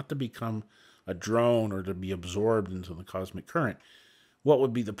God, not to become a drone or to be absorbed into the cosmic current. What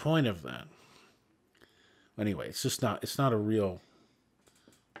would be the point of that? Anyway, it's not a real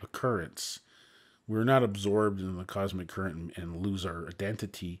occurrence. We're not absorbed in the cosmic current and lose our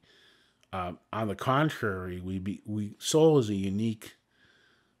identity. On the contrary, soul is a unique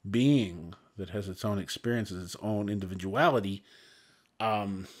being that has its own experiences, its own individuality.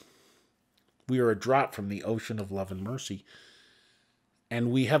 We are a drop from the ocean of love and mercy.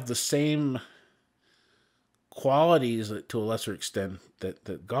 And we have the same qualities to a lesser extent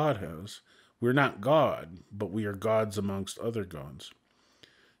that God has. We're not God, but we are gods amongst other gods.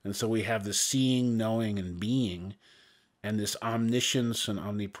 And so we have this seeing, knowing, and being, and this omniscience and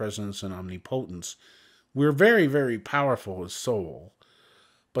omnipresence and omnipotence. We're very, very powerful as soul.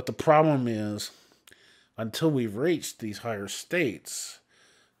 But the problem is, until we've reached these higher states,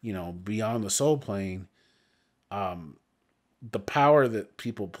 beyond the soul plane, the power that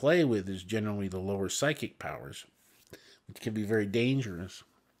people play with is generally the lower psychic powers, which can be very dangerous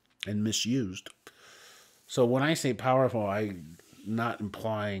and misused. So when I say powerful, I'm not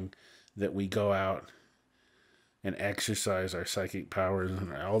implying that we go out and exercise our psychic powers.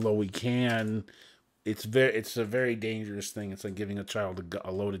 Although we can, it's a very dangerous thing. It's like giving a child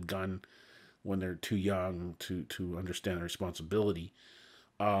a loaded gun when they're too young to understand the responsibility.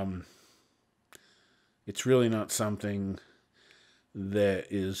 It's really not something that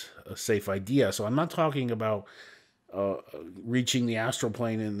is a safe idea. So I'm not talking about uh, reaching the astral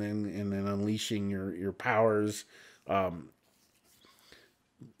plane and then unleashing your powers. Um,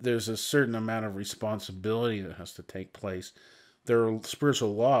 there's a certain amount of responsibility that has to take place. There are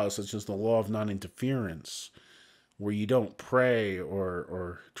spiritual laws, such as the law of non-interference, where you don't pray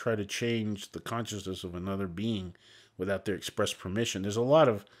or try to change the consciousness of another being without their express permission. There's a lot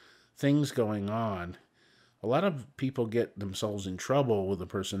of things going on. A lot of people get themselves in trouble with the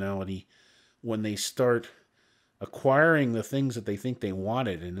personality when they start acquiring the things that they think they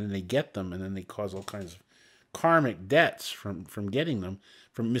wanted, and then they get them, and then they cause all kinds of karmic debts from getting them,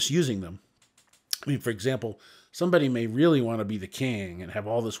 from misusing them. I mean, for example, somebody may really want to be the king and have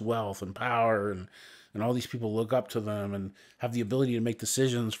all this wealth and power, and all these people look up to them and have the ability to make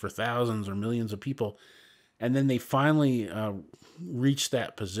decisions for thousands or millions of people. And then they finally reach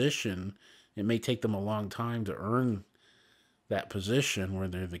that position. It may take them a long time to earn that position where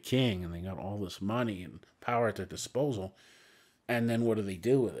they're the king and they got all this money and power at their disposal. And then what do they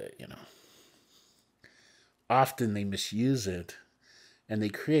do with it? Often they misuse it and they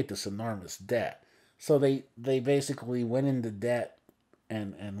create this enormous debt. So they basically went into debt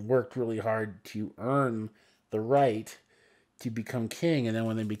and worked really hard to earn the right to become king. And then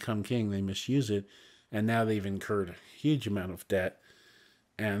when they become king, they misuse it. And now they've incurred a huge amount of debt.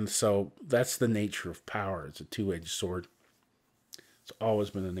 And so that's the nature of power. It's a two-edged sword. It's always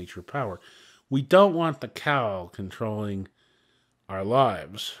been the nature of power. We don't want the cow controlling our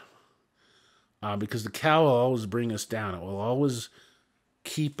lives because the cow will always bring us down. It will always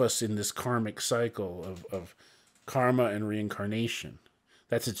keep us in this karmic cycle of karma and reincarnation.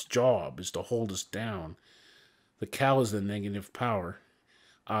 That's its job, is to hold us down. The cow is the negative power.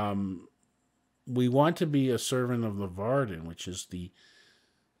 We want to be a servant of the VARDAN, which is the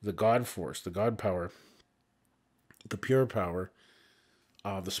God force, the God power, the pure power,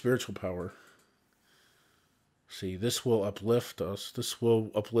 the spiritual power. See, this will uplift us. This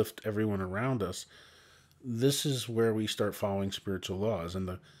will uplift everyone around us. This is where we start following spiritual laws. And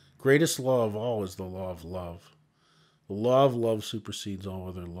the greatest law of all is the law of love. The law of love supersedes all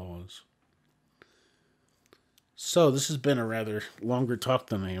other laws. So this has been a rather longer talk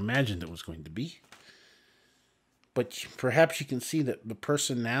than I imagined it was going to be. But perhaps you can see that the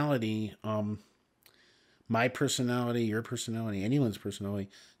personality, my personality, your personality, anyone's personality,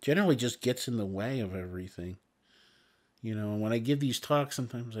 generally just gets in the way of everything. When I give these talks,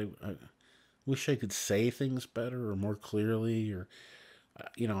 sometimes I wish I could say things better or more clearly, or,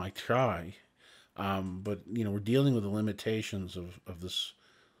 I try. But, we're dealing with the limitations of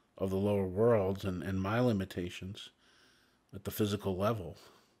the lower worlds and my limitations at the physical level.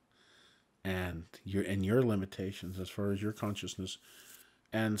 And your limitations as far as your consciousness.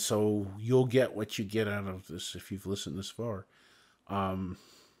 And so you'll get what you get out of this if you've listened this far.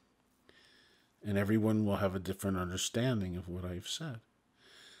 And everyone will have a different understanding of what I've said.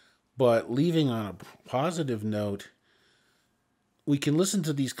 But leaving on a positive note, we can listen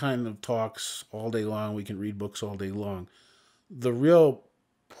to these kind of talks all day long. We can read books all day long. The real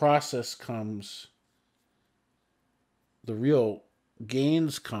process comes, the real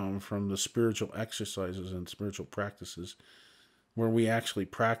gains come from the spiritual exercises and spiritual practices where we actually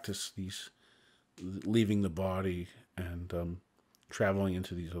practice these, leaving the body and traveling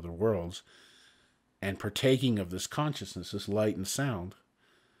into these other worlds and partaking of this consciousness, this light and sound,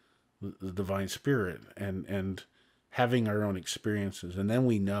 the divine spirit, and having our own experiences. And then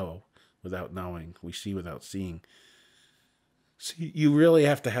we know without knowing, we see without seeing. So you really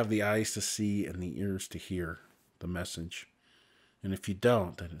have to have the eyes to see and the ears to hear the message. And if you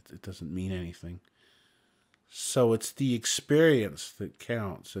don't, then it doesn't mean anything. So it's the experience that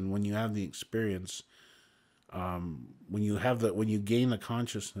counts. And when you have the experience, when you gain the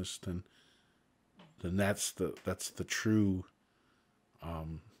consciousness, then that's the true.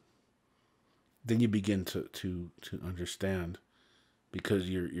 Then you begin to understand, because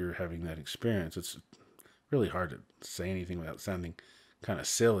you're having that experience. It's really hard to say anything without sounding kind of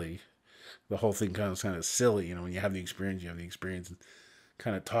silly. The whole thing kind of silly, when you have the experience, and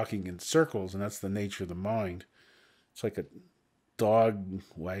kind of talking in circles, and that's the nature of the mind. It's like a dog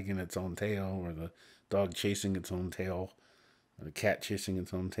wagging its own tail, or the dog chasing its own tail, or the cat chasing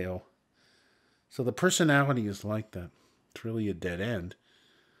its own tail. So the personality is like that. It's really a dead end.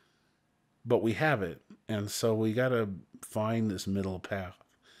 But we have it, and so we got to find this middle path.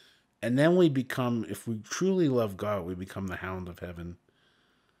 And then we become, if we truly love God, we become the hound of heaven.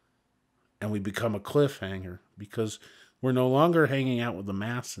 And we become a cliffhanger, because we're no longer hanging out with the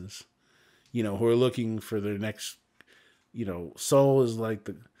masses, who are looking for their next, soul is like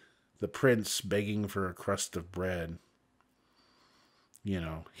the prince begging for a crust of bread.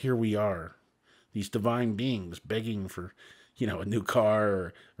 Here we are, these divine beings begging for, a new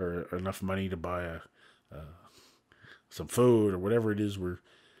car, or enough money to buy some food or whatever it is we're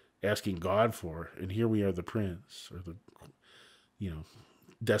asking God for. And here we are, the prince, or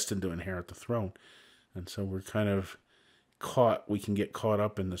destined to inherit the throne. And so we're kind of we can get caught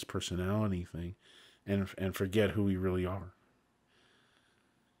up in this personality thing and forget who we really are.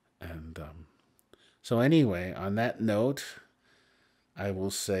 And so anyway, on that note, I will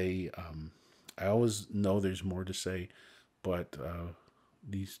say, I always know there's more to say, but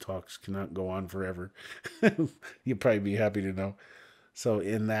these talks cannot go on forever. You'll probably be happy to know. So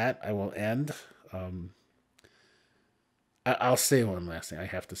in that, I will end. I'll say one last thing. I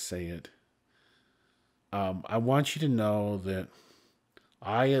have to say it. I want you to know that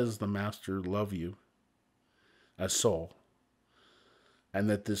I, as the master, love you as soul, and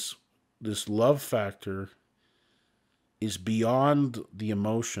that this love factor is beyond the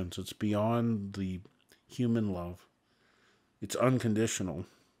emotions. It's beyond the human love. It's unconditional.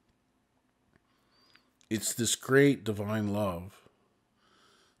 It's this great divine love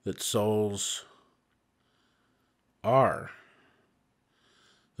that souls are.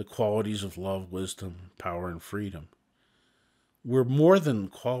 The qualities of love, wisdom, power, and freedom. We're more than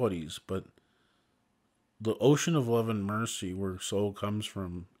qualities, but the ocean of love and mercy, where soul comes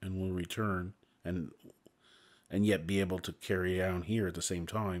from and will return, and yet be able to carry out here at the same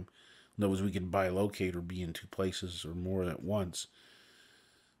time. In other words, we can bilocate or be in two places or more at once.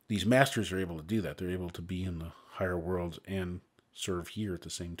 These masters are able to do that. They're able to be in the higher worlds and serve here at the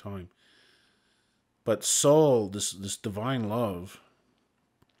same time. But soul, this divine love,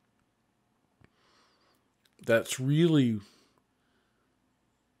 that's really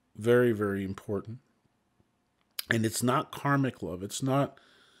very, very important. And it's not karmic love. It's not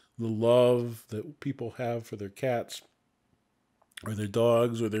the love that people have for their cats or their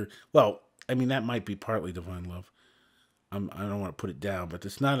dogs or that might be partly divine love. I don't want to put it down, but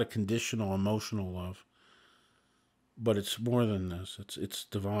it's not a conditional emotional love. But it's more than this. It's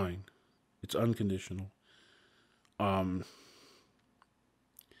divine. It's unconditional.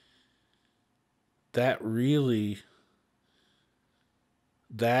 That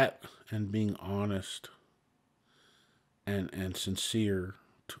and being honest and sincere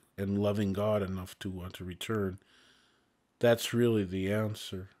and loving God enough to want to return, that's really the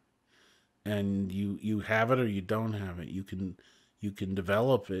answer. And you have it or you don't have it. You can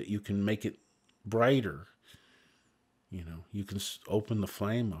develop it. You can make it brighter. You can open the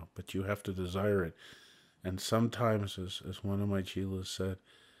flame up, but you have to desire it. And sometimes, as one of my chelas said,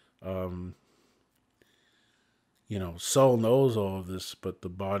 soul knows all of this, but the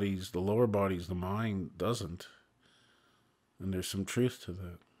lower bodies, the mind doesn't. And there's some truth to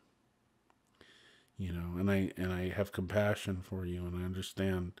that. And I have compassion for you, and I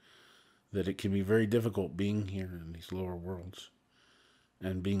understand that it can be very difficult being here in these lower worlds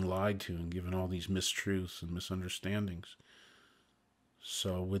and being lied to and given all these mistruths and misunderstandings.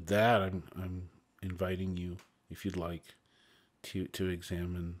 So with that, I'm inviting you, if you'd like, to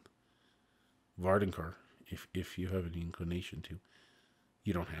examine VARDAN, if you have any inclination to.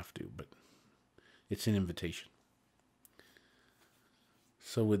 You don't have to, but it's an invitation.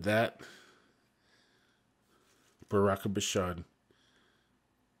 So with that, Baraka Bashad,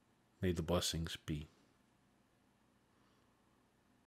 may the blessings be.